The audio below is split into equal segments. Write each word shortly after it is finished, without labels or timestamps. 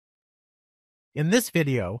In this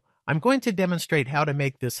video, I'm going to demonstrate how to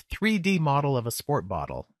make this 3D model of a sport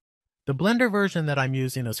bottle. The Blender version that I'm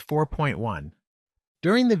using is 4.1.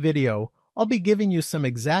 During the video, I'll be giving you some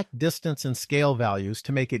exact distance and scale values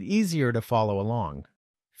to make it easier to follow along.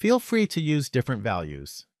 Feel free to use different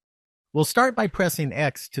values. We'll start by pressing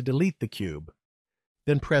X to delete the cube.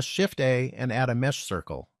 Then press Shift-A and add a mesh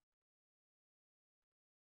circle.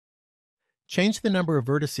 Change the number of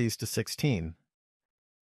vertices to 16.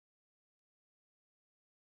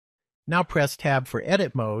 Now press Tab for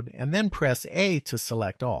Edit Mode and then press A to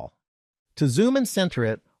select all. To zoom and center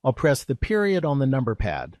it, I'll press the period on the number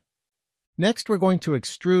pad. Next, we're going to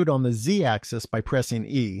extrude on the Z-axis by pressing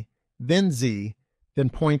E, then Z, then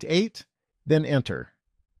 0.8, then Enter.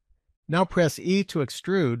 Now press E to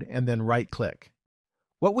extrude and then right-click.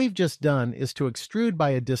 What we've just done is to extrude by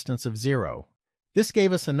a distance of 0. This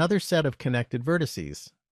gave us another set of connected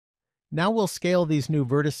vertices. Now we'll scale these new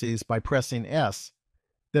vertices by pressing S,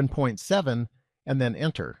 then 0.7, and then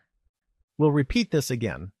Enter. We'll repeat this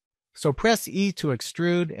again. So press E to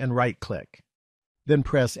extrude and right-click. Then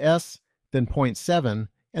press S, then 0.7,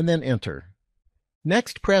 and then Enter.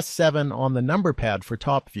 Next, press 7 on the number pad for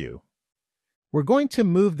top view. We're going to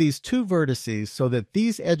move these two vertices so that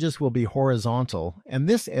these edges will be horizontal and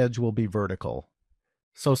this edge will be vertical.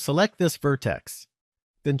 So select this vertex.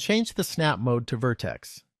 Then change the snap mode to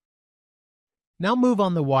vertex. Now move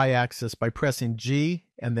on the Y-axis by pressing G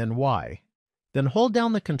and then Y. Then hold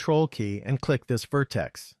down the Control key and click this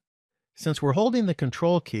vertex. Since we're holding the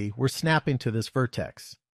Control key, we're snapping to this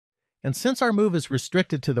vertex. And since our move is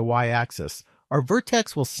restricted to the Y-axis, our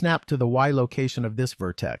vertex will snap to the Y location of this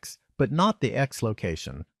vertex, but not the X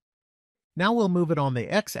location. Now we'll move it on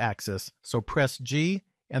the X-axis, so press G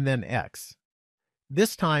and then X.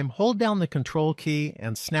 This time, hold down the Control key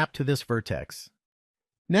and snap to this vertex.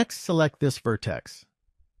 Next, select this vertex.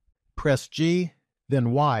 Press G,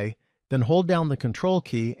 then Y, then hold down the Control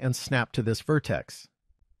key and snap to this vertex.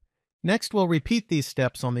 Next, we'll repeat these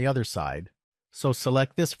steps on the other side. So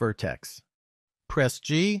select this vertex. Press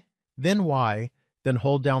G, then Y, then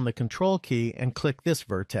hold down the Control key and click this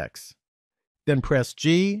vertex. Then press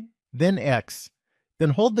G, then X,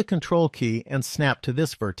 then hold the Control key and snap to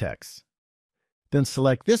this vertex. Then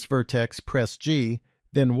select this vertex, press G,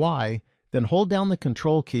 then Y, then hold down the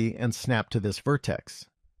Control key and snap to this vertex.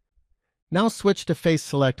 Now switch to Face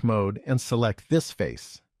Select mode and select this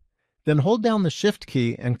face. Then hold down the Shift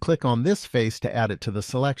key and click on this face to add it to the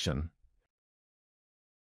selection.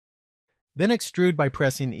 Then extrude by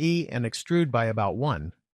pressing E and extrude by about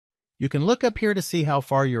 1. You can look up here to see how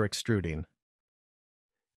far you're extruding.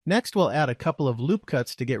 Next, we'll add a couple of loop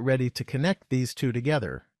cuts to get ready to connect these two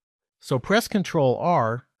together. So press Ctrl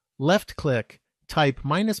R, left click, type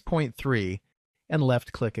 -0.3, and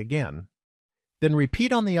left click again. Then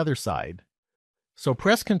repeat on the other side. So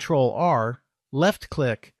press Ctrl R, left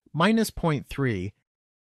click, -0.3,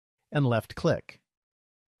 and left click.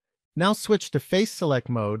 Now switch to Face Select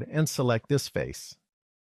mode and select this face.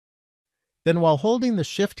 Then while holding the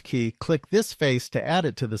Shift key, click this face to add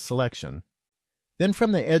it to the selection. Then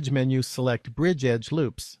from the Edge menu, select Bridge Edge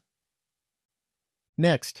Loops.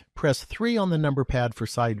 Next, press 3 on the number pad for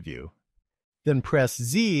side view. Then press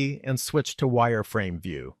Z and switch to Wireframe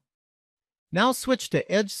view. Now switch to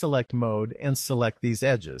Edge Select mode and select these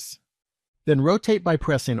edges. Then rotate by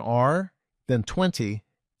pressing R, then 20,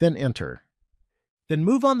 then Enter. Then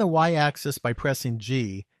move on the Y-axis by pressing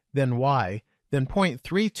G, then Y, then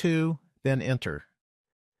 0.32, then Enter.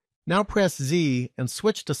 Now press Z and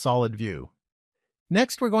switch to Solid View.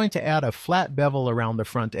 Next, we're going to add a flat bevel around the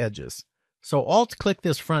front edges. So Alt-click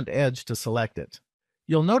this front edge to select it.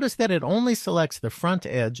 You'll notice that it only selects the front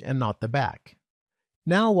edge and not the back.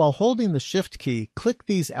 Now, while holding the Shift key, click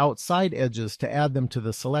these outside edges to add them to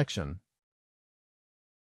the selection.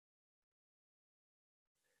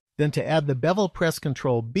 Then to add the bevel, press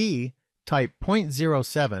Ctrl B, type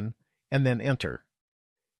 0.07, and then Enter.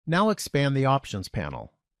 Now expand the Options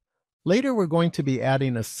panel. Later, we're going to be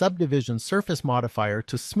adding a Subdivision Surface modifier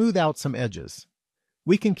to smooth out some edges.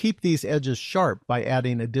 We can keep these edges sharp by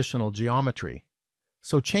adding additional geometry.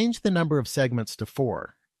 So change the number of segments to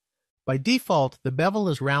 4. By default, the bevel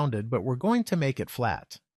is rounded, but we're going to make it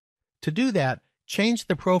flat. To do that, change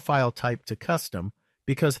the profile type to Custom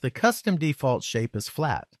because the custom default shape is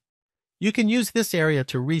flat. You can use this area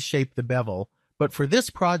to reshape the bevel, but for this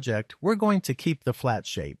project, we're going to keep the flat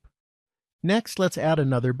shape. Next, let's add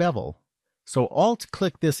another bevel. So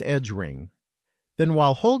Alt-click this edge ring. Then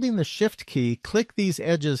while holding the Shift key, click these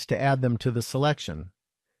edges to add them to the selection.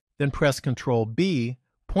 Then press Ctrl B,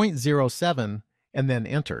 0.07, and then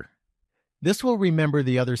Enter. This will remember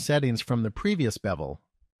the other settings from the previous bevel.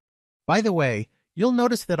 By the way, you'll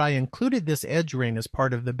notice that I included this edge ring as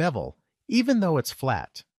part of the bevel, even though it's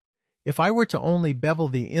flat. If I were to only bevel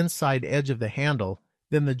the inside edge of the handle,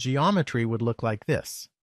 then the geometry would look like this.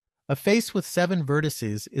 A face with 7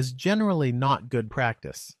 vertices is generally not good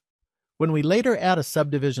practice. When we later add a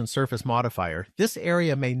subdivision surface modifier, this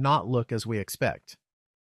area may not look as we expect.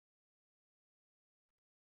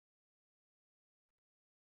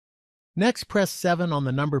 Next, press 7 on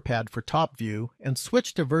the number pad for top view and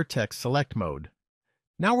switch to Vertex Select mode.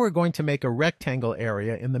 Now we're going to make a rectangle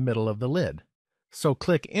area in the middle of the lid. So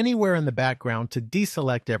click anywhere in the background to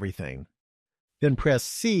deselect everything. Then press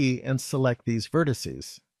C and select these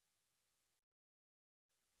vertices.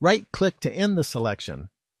 Right-click to end the selection.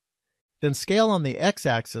 Then scale on the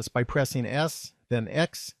X-axis by pressing S, then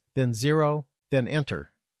X, then 0, then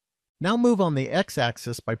Enter. Now move on the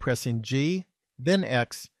X-axis by pressing G, then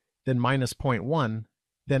X, then -0.1,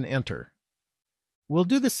 then Enter. We'll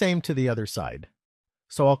do the same to the other side.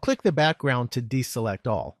 So I'll click the background to deselect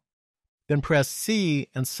all. Then press C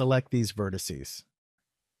and select these vertices.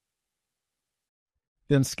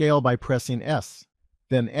 Then scale by pressing S,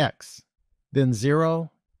 then X, then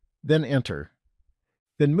 0, then Enter.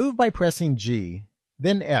 Then move by pressing G,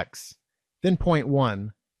 then X, then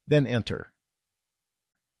 0.1, then Enter.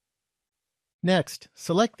 Next,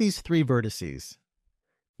 select these 3 vertices.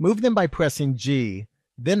 Move them by pressing G,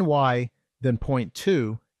 then Y, then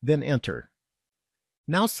 0.2, then Enter.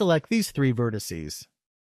 Now select these 3 vertices.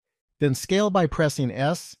 Then scale by pressing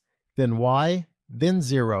S, then Y, then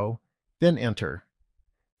 0, then Enter.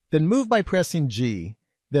 Then move by pressing G,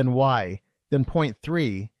 then Y, then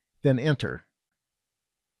 0.3, then Enter.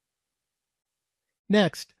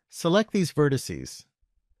 Next, select these vertices.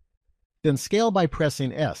 Then scale by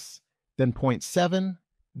pressing S, then 0.7,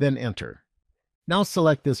 then Enter. Now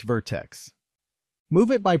select this vertex.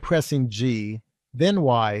 Move it by pressing G, then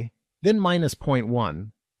Y, then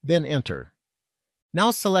 -0.1, then Enter.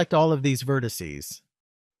 Now select all of these vertices.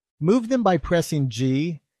 Move them by pressing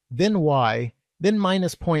G, then Y, then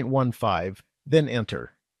 -0.15, then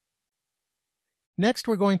Enter. Next,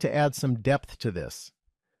 we're going to add some depth to this.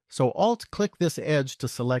 So Alt-click this edge to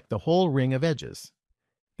select the whole ring of edges.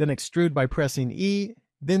 Then extrude by pressing E,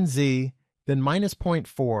 then Z, then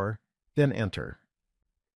 -0.4, then Enter.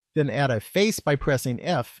 Then add a face by pressing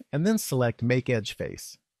F and then select Make Edge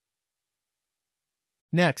Face.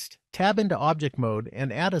 Next, tab into Object Mode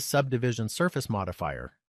and add a Subdivision Surface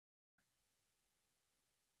modifier.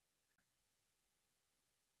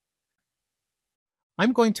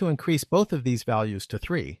 I'm going to increase both of these values to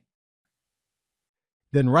 3.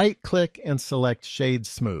 Then right-click and select Shade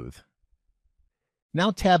Smooth.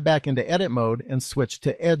 Now tab back into Edit Mode and switch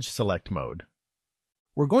to Edge Select mode.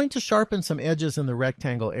 We're going to sharpen some edges in the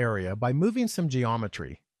rectangle area by moving some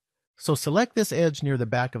geometry. So select this edge near the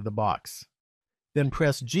back of the box. Then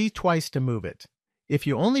press G twice to move it. If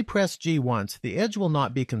you only press G once, the edge will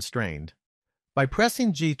not be constrained. By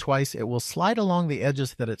pressing G twice, it will slide along the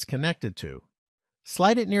edges that it's connected to.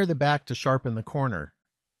 Slide it near the back to sharpen the corner.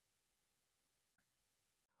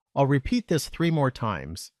 I'll repeat this 3 more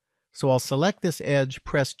times. So I'll select this edge,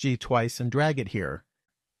 press G twice, and drag it here.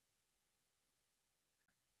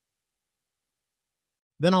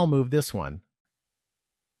 Then I'll move this one.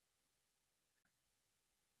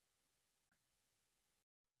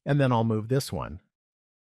 And then I'll move this one.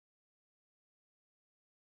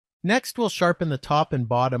 Next, we'll sharpen the top and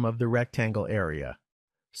bottom of the rectangle area.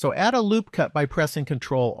 So add a loop cut by pressing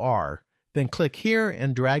Ctrl R, then click here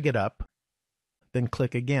and drag it up, then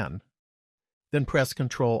click again. Then press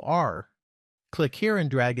Ctrl R, click here and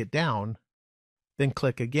drag it down, then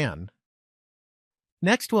click again.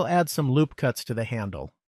 Next, we'll add some loop cuts to the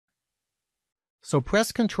handle. So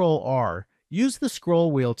press Ctrl R, use the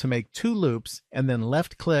scroll wheel to make 2 loops, and then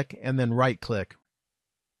left click and then right click.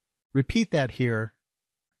 Repeat that here.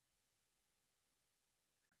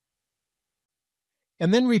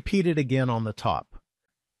 And then repeat it again on the top.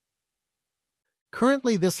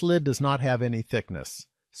 Currently, this lid does not have any thickness,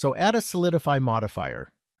 so add a solidify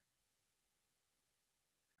modifier.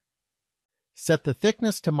 Set the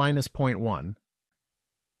thickness to -0.1.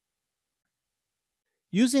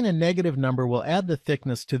 Using a negative number will add the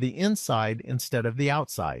thickness to the inside instead of the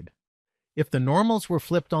outside. If the normals were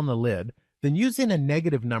flipped on the lid, then using a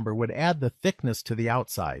negative number would add the thickness to the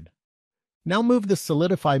outside. Now move the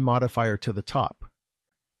solidify modifier to the top.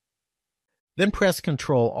 Then press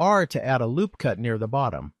Ctrl R to add a loop cut near the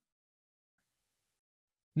bottom.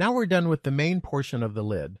 Now we're done with the main portion of the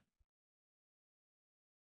lid.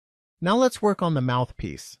 Now let's work on the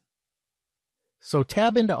mouthpiece. So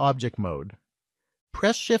tab into Object Mode.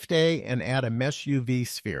 Press Shift A and add a Mesh UV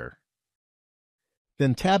sphere.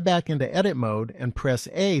 Then tab back into Edit mode and press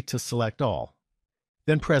A to select all.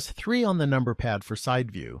 Then press 3 on the number pad for side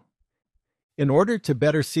view. In order to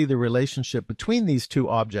better see the relationship between these two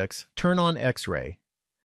objects, turn on X-ray.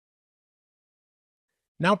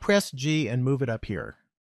 Now press G and move it up here.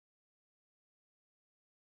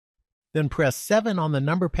 Then press 7 on the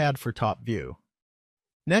number pad for top view.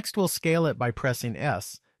 Next we'll scale it by pressing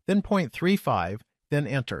S, then 0.35, then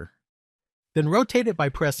Enter. Then rotate it by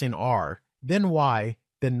pressing R, then Y,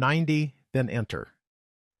 then 90, then Enter.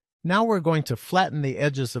 Now we're going to flatten the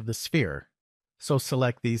edges of the sphere, so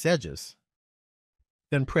select these edges.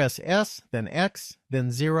 Then press S, then X,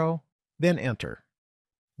 then 0, then Enter.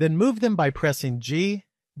 Then move them by pressing G,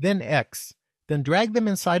 then X, then drag them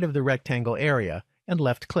inside of the rectangle area and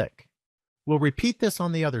left-click. We'll repeat this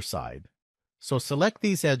on the other side. So select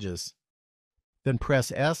these edges, then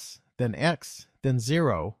press S, then X, then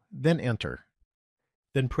 0, then Enter.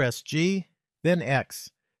 Then press G, then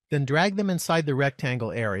X, then drag them inside the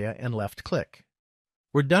rectangle area and left-click.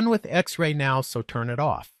 We're done with X-ray now, so turn it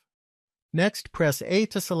off. Next, press A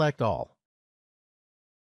to select all.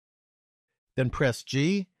 Then press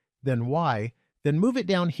G, then Y, then move it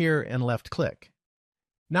down here and left-click.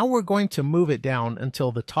 Now we're going to move it down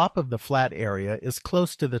until the top of the flat area is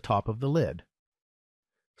close to the top of the lid.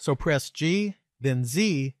 So press G, then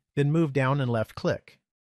Z, then move down and left-click.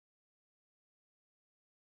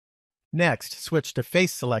 Next, switch to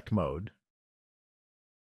Face Select mode.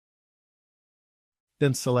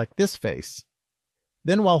 Then select this face.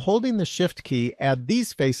 Then while holding the Shift key, add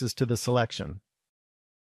these faces to the selection.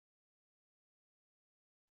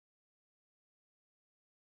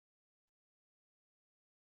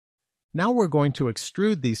 Now we're going to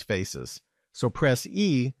extrude these faces, so press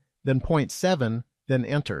E, then 0.7, then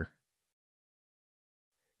Enter.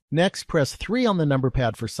 Next, press 3 on the number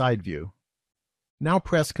pad for side view. Now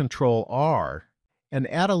press Ctrl R and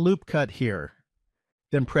add a loop cut here.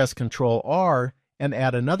 Then press Ctrl R and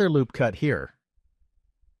add another loop cut here.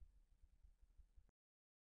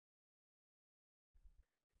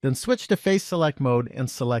 Then switch to Face Select mode and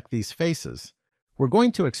select these faces. We're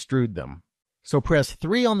going to extrude them. So press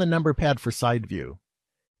 3 on the number pad for side view.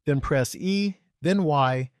 Then press E, then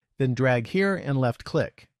Y, then drag here and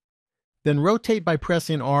left-click. Then rotate by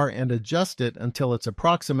pressing R and adjust it until it's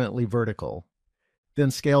approximately vertical. Then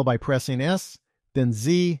scale by pressing S, then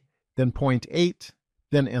Z, then 0.8,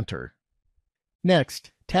 then Enter.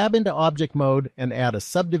 Next, tab into Object mode and add a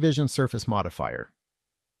Subdivision Surface modifier.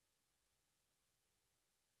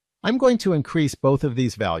 I'm going to increase both of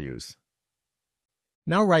these values.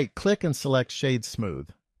 Now right-click and select Shade Smooth.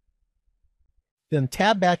 Then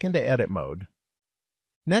tab back into Edit mode.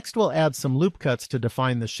 Next we'll add some loop cuts to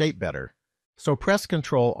define the shape better. So press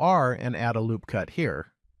Ctrl R and add a loop cut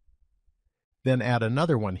here. Then add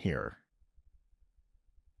another one here.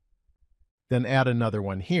 Then add another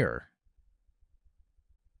one here.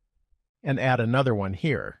 And add another one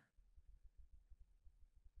here.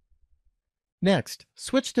 Next,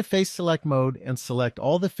 switch to Face Select mode and select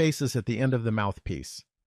all the faces at the end of the mouthpiece.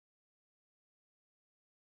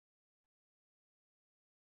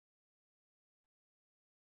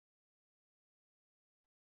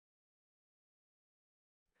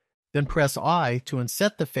 Then press I to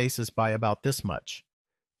inset the faces by about this much.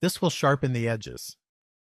 This will sharpen the edges.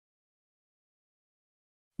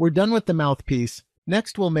 We're done with the mouthpiece.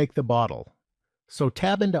 Next we'll make the bottle. So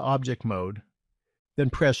tab into Object mode, then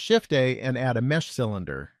press Shift A and add a mesh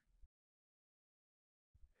cylinder.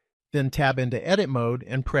 Then tab into Edit mode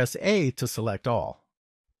and press A to select all.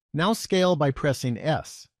 Now scale by pressing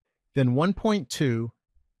S, then 1.2,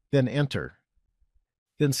 then Enter.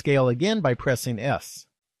 Then scale again by pressing S,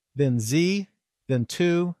 then Z, then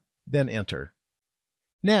 2, then Enter.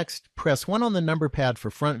 Next, press 1 on the number pad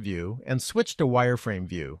for front view and switch to wireframe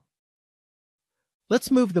view.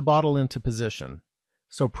 Let's move the bottle into position.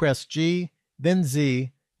 So press G, then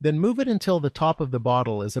Z, then move it until the top of the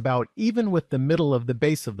bottle is about even with the middle of the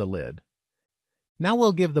base of the lid. Now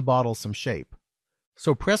we'll give the bottle some shape.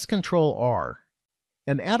 So press Ctrl R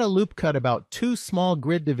and add a loop cut about 2 small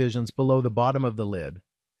grid divisions below the bottom of the lid.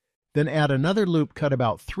 Then add another loop cut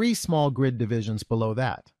about 3 small grid divisions below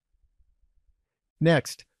that.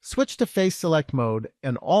 Next, switch to Face Select mode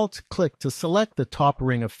and Alt-click to select the top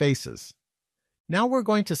ring of faces. Now we're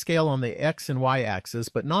going to scale on the X and Y axis,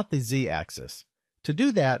 but not the Z axis. To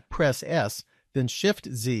do that, press S, then Shift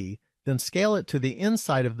Z, then scale it to the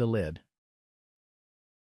inside of the lid.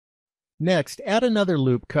 Next, add another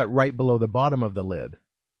loop cut right below the bottom of the lid.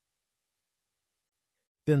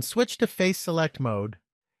 Then switch to Face Select mode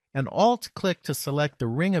and Alt-click to select the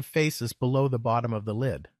ring of faces below the bottom of the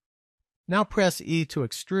lid. Now press E to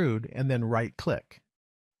extrude and then right-click.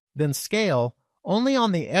 then scale only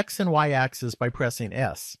on the X and Y axis by pressing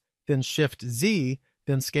S, then Shift Z,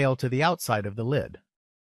 then scale to the outside of the lid.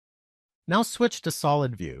 Now switch to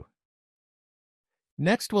Solid View.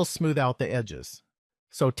 Next we'll smooth out the edges.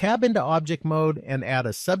 So tab into Object Mode and add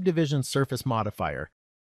a Subdivision Surface modifier.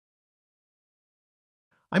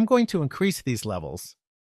 I'm going to increase these levels.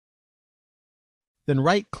 Then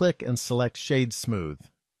right-click and select Shade Smooth.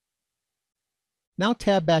 Now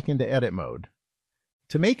tab back into Edit Mode.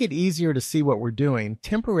 To make it easier to see what we're doing,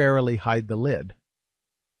 temporarily hide the lid.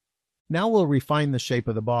 Now we'll refine the shape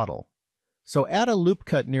of the bottle. So add a loop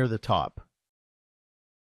cut near the top.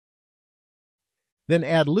 Then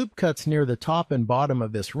add loop cuts near the top and bottom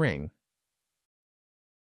of this ring.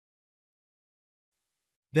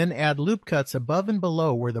 Then add loop cuts above and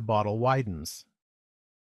below where the bottle widens.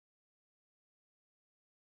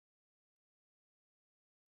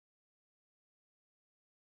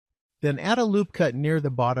 Then add a loop cut near the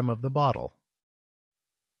bottom of the bottle.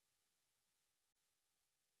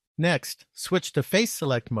 Next, switch to Face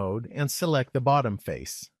Select mode and select the bottom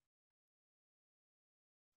face.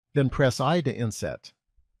 Then press I to inset.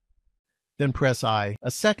 Then press I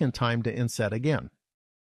a second time to inset again.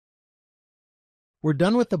 We're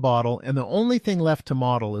done with the bottle, and the only thing left to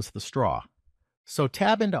model is the straw. So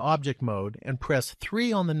tab into Object Mode and press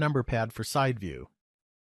 3 on the number pad for side view.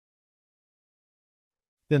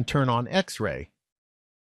 Then turn on X-ray.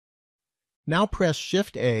 Now press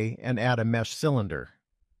Shift A and add a mesh cylinder.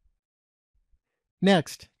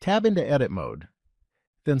 Next, tab into Edit Mode.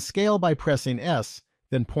 Then scale by pressing S,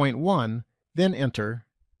 then point 1, then Enter,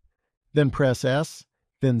 then press S,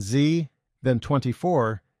 then Z, then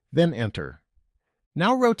 24, then Enter.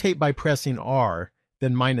 Now rotate by pressing R,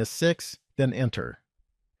 then -6, then Enter.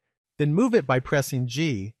 Then move it by pressing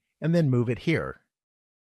G, and then move it here.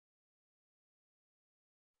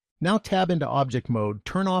 Now tab into Object Mode,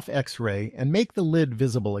 turn off X-ray, and make the lid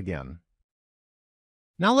visible again.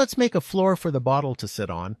 Now let's make a floor for the bottle to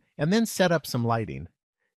sit on, and then set up some lighting.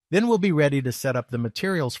 Then we'll be ready to set up the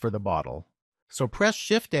materials for the bottle. So press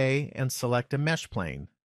Shift A and select a mesh plane.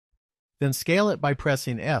 Then scale it by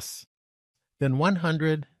pressing S, then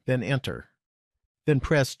 100, then Enter. Then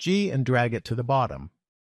press G and drag it to the bottom.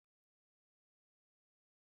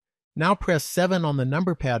 Now press 7 on the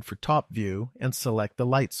number pad for top view and select the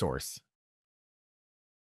light source.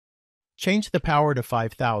 Change the power to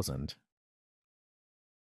 5000.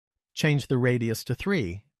 Change the radius to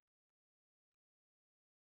 3.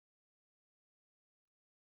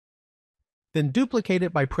 Then duplicate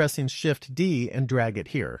it by pressing Shift D and drag it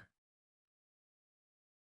here.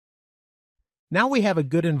 Now we have a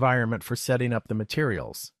good environment for setting up the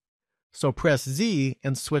materials. So press Z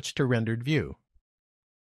and switch to rendered view.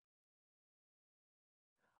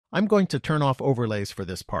 I'm going to turn off overlays for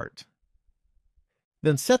this part.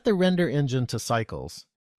 Then set the render engine to cycles.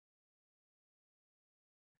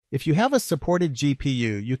 If you have a supported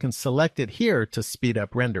GPU, you can select it here to speed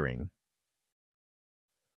up rendering.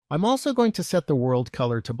 I'm also going to set the world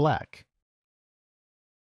color to black.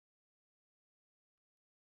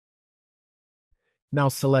 Now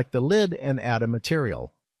select the lid and add a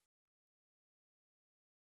material.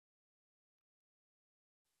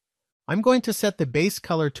 I'm going to set the base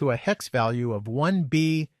color to a hex value of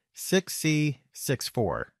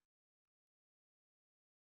 1B6C64.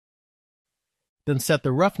 Then set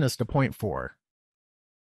the roughness to 0.4.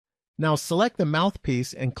 Now select the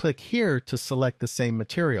mouthpiece and click here to select the same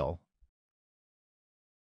material.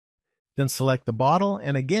 Then select the bottle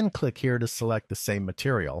and again click here to select the same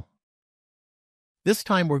material. This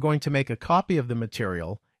time we're going to make a copy of the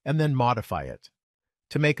material and then modify it.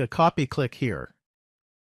 To make a copy, click here.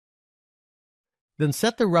 Then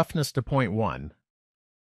set the roughness to 0.1.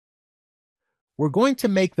 We're going to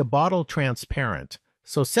make the bottle transparent,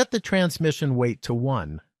 so set the transmission weight to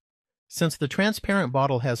 1. Since the transparent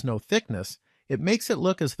bottle has no thickness, it makes it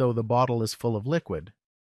look as though the bottle is full of liquid.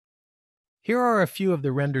 Here are a few of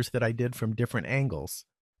the renders that I did from different angles.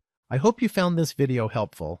 I hope you found this video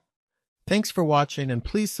helpful. Thanks for watching, and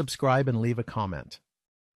please subscribe and leave a comment.